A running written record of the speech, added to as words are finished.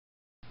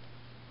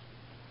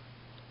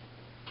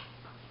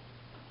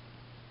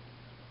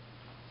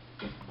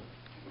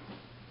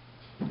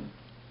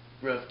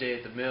Rough day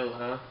at the mill,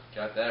 huh?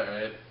 Got that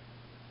right.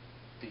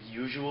 The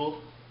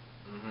usual?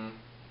 Mm-hmm.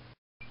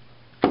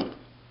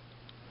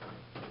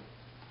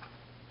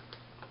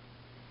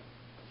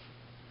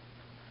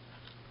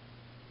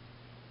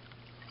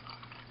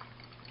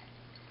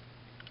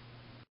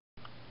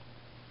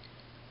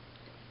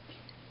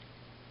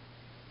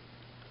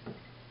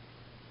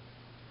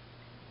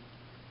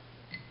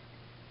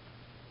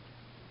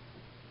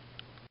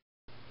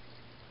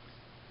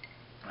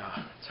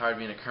 It's hard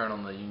being a colonel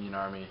in the Union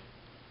Army.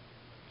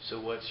 So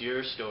what's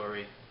your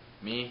story?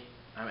 Me?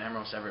 I'm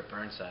Ambrose Everett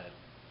Burnside.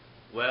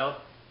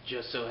 Well,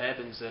 just so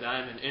happens that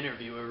I'm an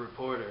interviewer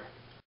reporter.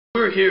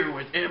 We're here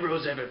with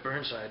Ambrose Everett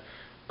Burnside.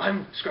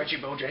 I'm Scratchy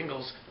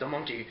Bojangles, the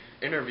monkey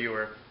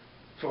interviewer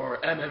for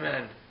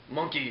MMN,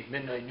 Monkey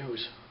Midnight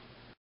News.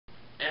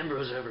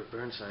 Ambrose Everett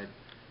Burnside,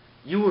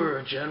 you were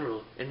a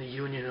general in the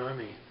Union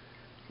Army.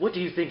 What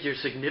do you think your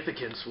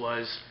significance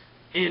was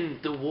in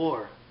the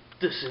war,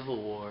 the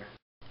Civil War?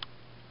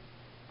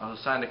 I was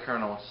assigned a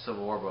colonel once the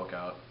Civil War broke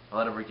out. I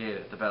led a brigade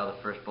at the Battle of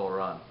the First Bull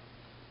Run.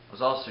 I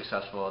was also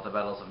successful at the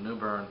battles of New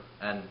Bern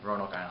and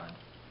Roanoke Island.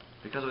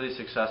 Because of these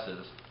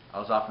successes, I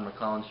was offered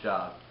McClellan's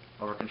job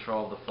over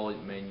control of the full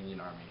main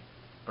Union Army,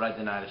 but I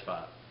denied a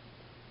spot.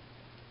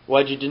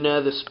 Why'd you deny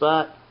the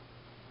spot?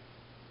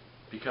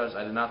 Because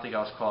I did not think I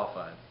was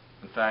qualified.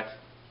 In fact,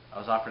 I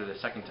was offered it a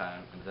second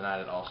time and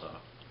denied it also.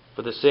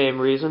 For the same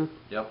reason?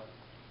 Yep.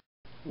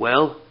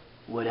 Well,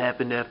 what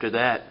happened after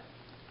that?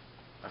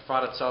 I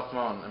fought at South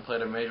Mountain and played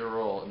a major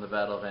role in the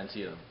Battle of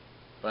Antietam,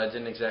 but I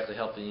didn't exactly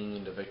help the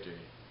Union to victory.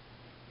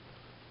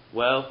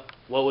 Well,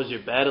 what was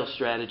your battle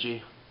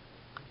strategy?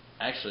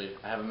 Actually,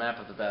 I have a map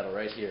of the battle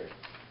right here.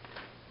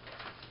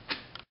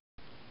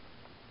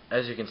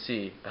 As you can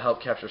see, I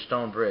helped capture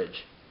Stone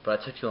Bridge, but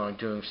I took too long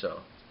doing so,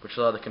 which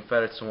allowed the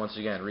Confederates to once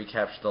again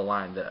recapture the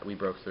line that we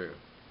broke through.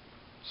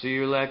 So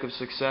your lack of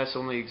success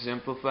only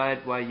exemplified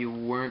why you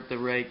weren't the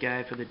right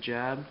guy for the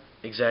job?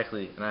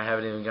 Exactly, and I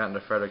haven't even gotten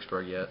to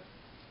Fredericksburg yet.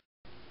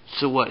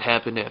 So what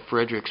happened at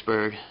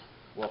Fredericksburg?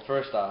 Well,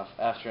 first off,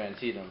 after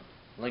Antietam,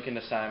 Lincoln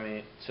assigned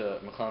me to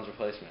McClellan's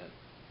replacement,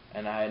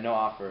 and I had no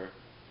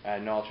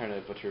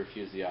alternative but to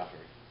refuse the offer,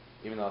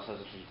 even though I was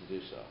hesitant to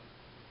do so.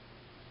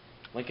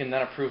 Lincoln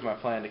then approved my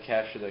plan to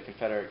capture the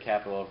Confederate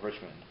capital of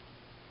Richmond,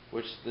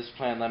 which this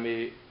plan led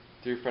me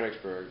through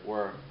Fredericksburg,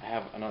 where I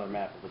have another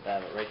map of the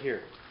battle right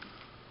here.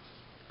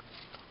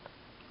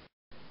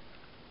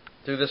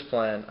 Through this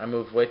plan, I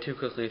moved way too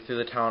quickly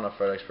through the town of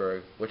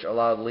Fredericksburg, which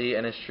allowed Lee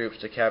and his troops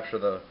to capture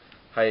the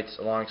heights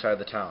alongside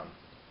the town,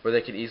 where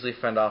they could easily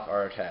fend off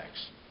our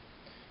attacks.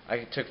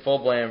 I took full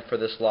blame for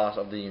this loss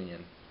of the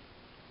Union.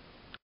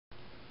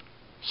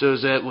 So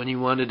is that when you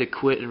wanted to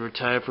quit and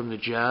retire from the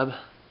job?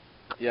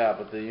 Yeah,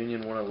 but the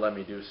Union wouldn't let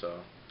me do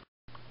so.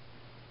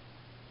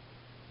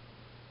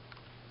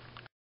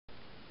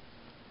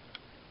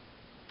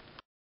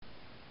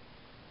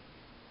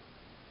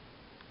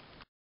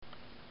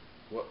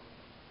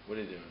 What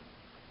are you doing?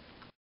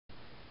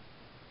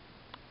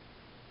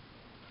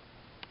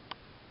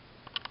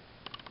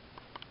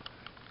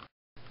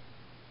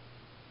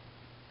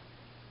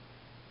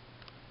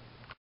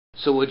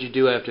 So what'd you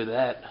do after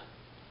that?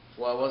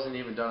 Well, I wasn't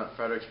even done at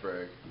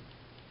Fredericksburg.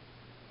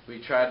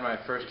 We tried my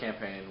first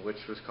campaign, which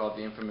was called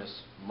the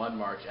infamous Mud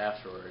March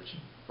afterwards,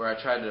 where I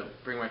tried to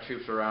bring my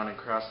troops around and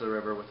cross the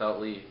river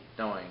without Lee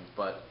knowing,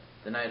 but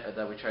the night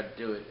that we tried to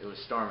do it, it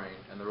was storming,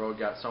 and the road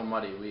got so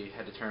muddy we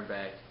had to turn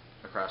back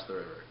across the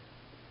river.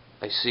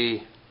 I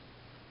see.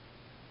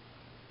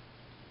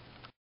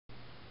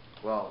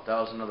 Well, that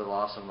was another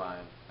loss of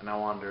mine, and I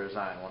wanted to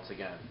resign once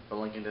again, but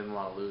Lincoln didn't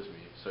want to lose me,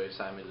 so he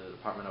assigned me to the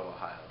Department of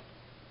Ohio.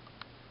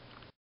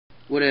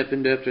 What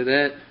happened after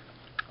that?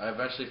 I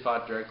eventually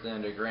fought directly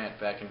under Grant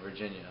back in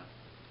Virginia,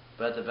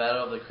 but at the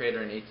Battle of the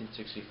Crater in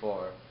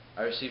 1864,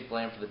 I received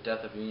blame for the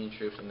death of Union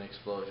troops in the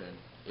explosion,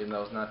 even though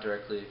I was not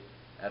directly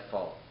at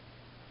fault.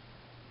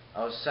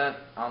 I was sent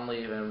on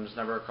leave and was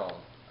never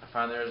recalled. I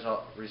finally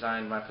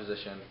resigned my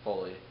position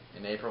fully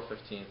in April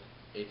 15,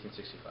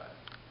 1865.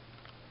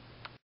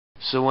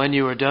 So when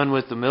you were done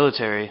with the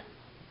military,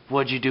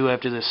 what'd you do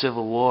after the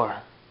Civil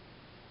War?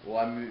 Well,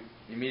 I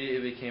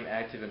immediately became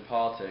active in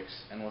politics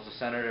and was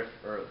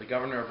the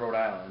governor of Rhode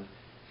Island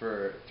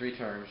for 3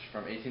 terms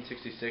from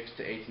 1866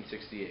 to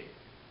 1868.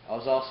 I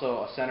was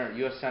also a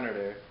U.S.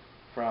 Senator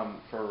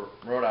for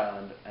Rhode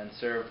Island and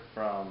served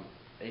from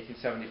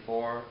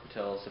 1874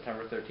 until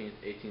September 13th,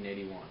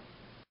 1881.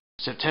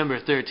 September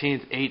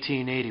 13th,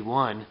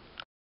 1881?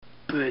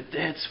 But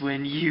that's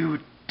when you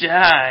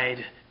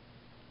died!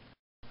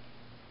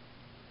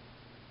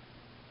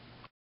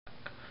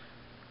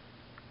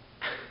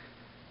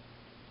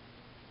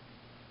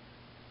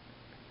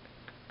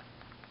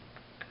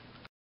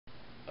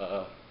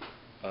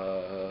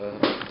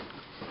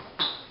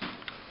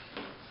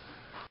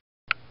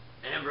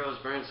 Ambrose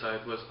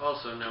Burnside was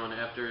also known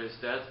after his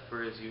death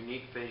for his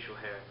unique facial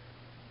hair,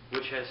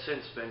 which has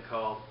since been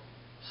called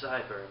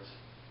sideburns.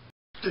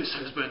 This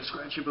has been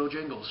Scratchy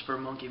Bojangles for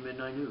Monkey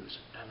Midnight News.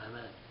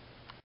 MMN.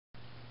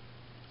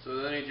 So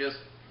then he just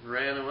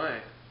ran away.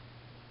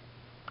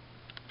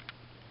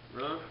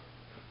 Really?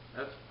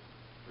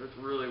 That's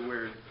really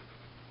weird.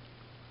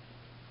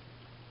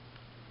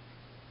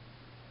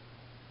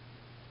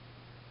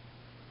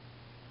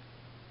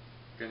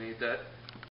 Gonna eat that?